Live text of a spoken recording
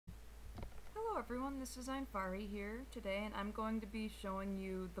everyone, this is Einfari here today, and I'm going to be showing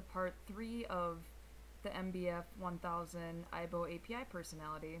you the part 3 of the MBF1000 Aibo API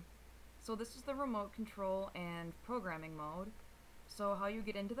personality. So this is the remote control and programming mode. So how you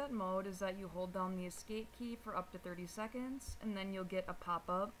get into that mode is that you hold down the escape key for up to 30 seconds, and then you'll get a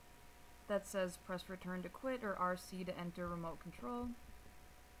pop-up that says press return to quit or RC to enter remote control.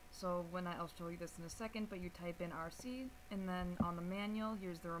 So I'll show you this in a second, but you type in RC, and then on the manual,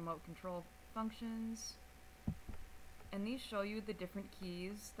 here's the remote control functions. And these show you the different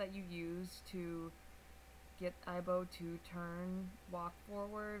keys that you use to get Aibo to turn, walk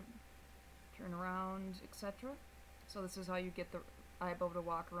forward, turn around, etc. So this is how you get the Aibo to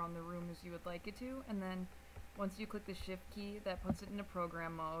walk around the room as you would like it to, and then once you click the shift key, that puts it into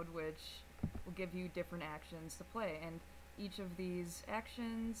program mode, which will give you different actions to play. And each of these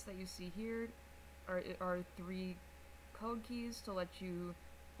actions that you see here are 3 code keys to let you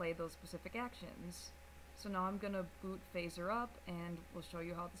play those specific actions. So now I'm going to boot Phaser up and we'll show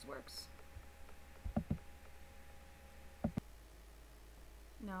you how this works.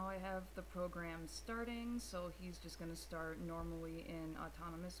 Now I have the program starting, so he's just going to start normally in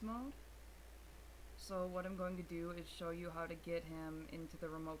autonomous mode. So what I'm going to do is show you how to get him into the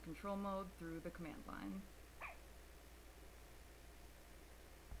remote control mode through the command line.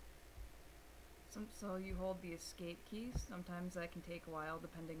 So you hold the escape key. Sometimes that can take a while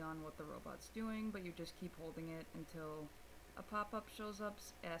depending on what the robot's doing, but you just keep holding it until a pop-up shows up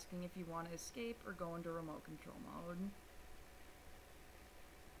asking if you want to escape or go into remote control mode.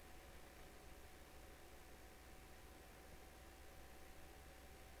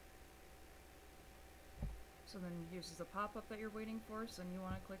 So then here's the pop-up that you're waiting for, so then you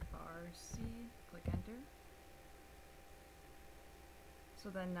want to click RC, click enter. So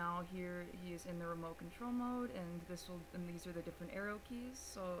then now here he is in the remote control mode, and these are the different arrow keys,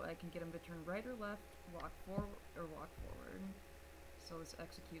 so I can get him to turn right or left, walk forward or walk forward. So this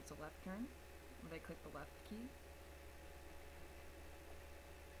executes a left turn when I click the left key.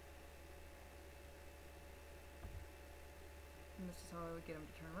 And this is how I would get him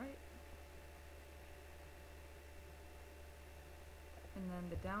to turn right. And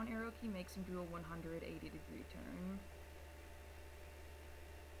then the down arrow key makes him do a 180-degree turn.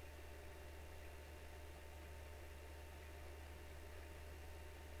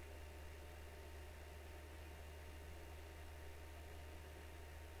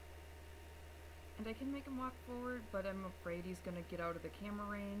 And I can make him walk forward, but I'm afraid he's going to get out of the camera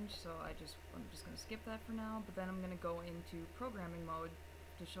range, so I'm just going to skip that for now, but then I'm going to go into programming mode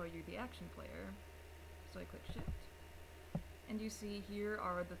to show you the action player. So I click shift. And you see here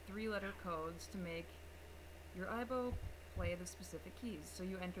are the 3-letter codes to make your Aibo play the specific keys. So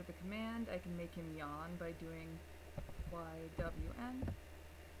you enter the command. I can make him yawn by doing YWN.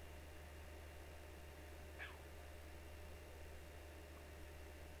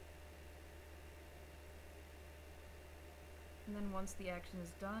 And then once the action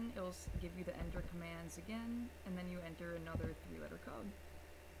is done, it'll give you the enter commands again, and then you enter another 3-letter code.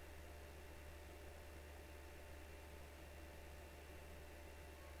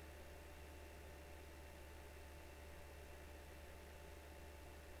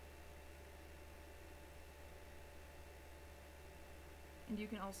 And you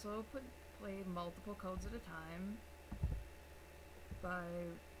can also play multiple codes at a time by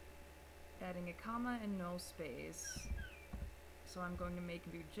adding a comma and no space. So I'm going to make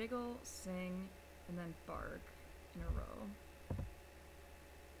him do jiggle, sing, and then bark in a row.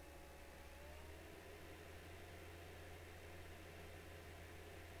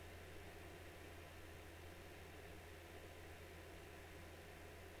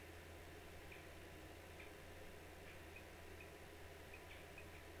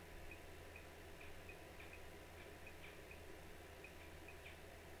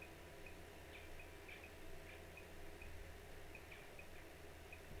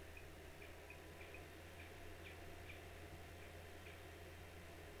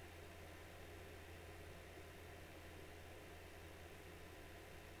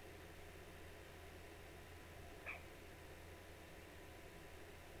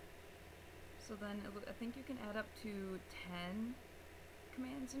 So then I think you can add up to 10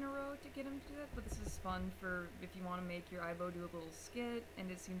 commands in a row to get him to do that, but this is fun for if you want to make your Aibo do a little skit, and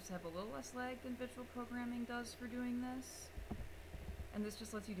it seems to have a little less lag than visual programming does for doing this. And this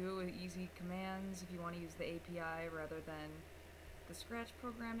just lets you do it with easy commands if you want to use the API rather than the scratch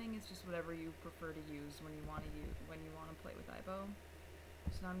programming. It's just whatever you prefer to use when you want to play with Aibo.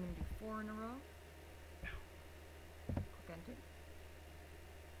 So now I'm going to do 4 in a row. Click enter.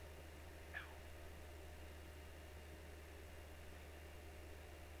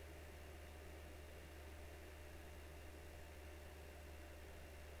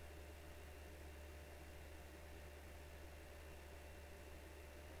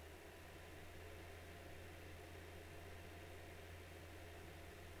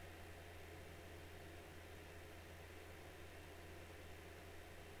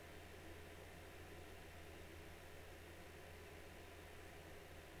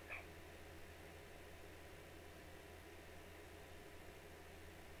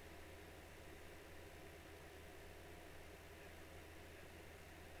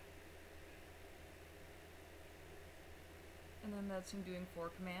 shortcuts and doing 4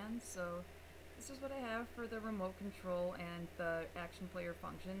 commands, so this is what I have for the remote control and the action player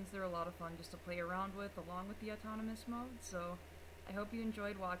functions. They're a lot of fun just to play around with along with the autonomous mode, so I hope you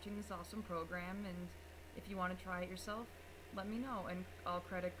enjoyed watching this awesome program, and if you want to try it yourself, let me know, and all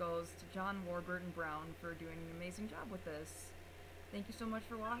credit goes to John, Warburton, Brown for doing an amazing job with this. Thank you so much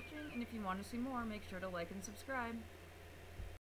for watching, and if you want to see more, make sure to like and subscribe.